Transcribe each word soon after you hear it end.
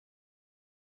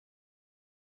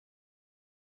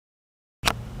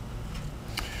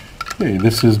Okay,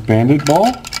 this is Bandit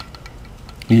Ball.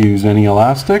 You use any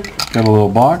elastic, got a little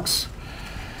box.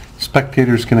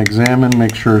 Spectators can examine,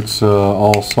 make sure it's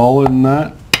all solid in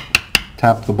that.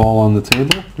 Tap the ball on the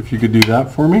table, if you could do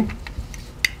that for me.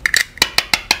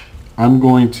 I'm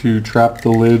going to trap the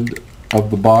lid of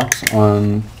the box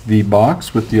on the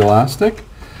box with the elastic.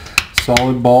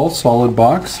 Solid ball, solid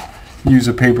box. Use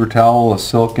a paper towel, a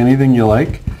silk, anything you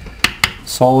like.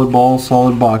 Solid ball,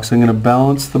 solid box. I'm going to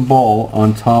balance the ball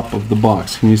on top of the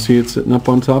box. Can you see it sitting up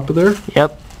on top of there?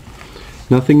 Yep.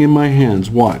 Nothing in my hands.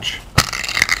 Watch.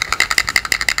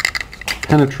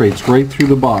 Penetrates right through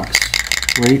the box,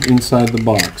 right inside the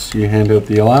box. You hand out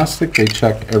the elastic, they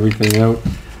check everything out,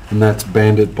 and that's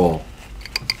Bandit Ball.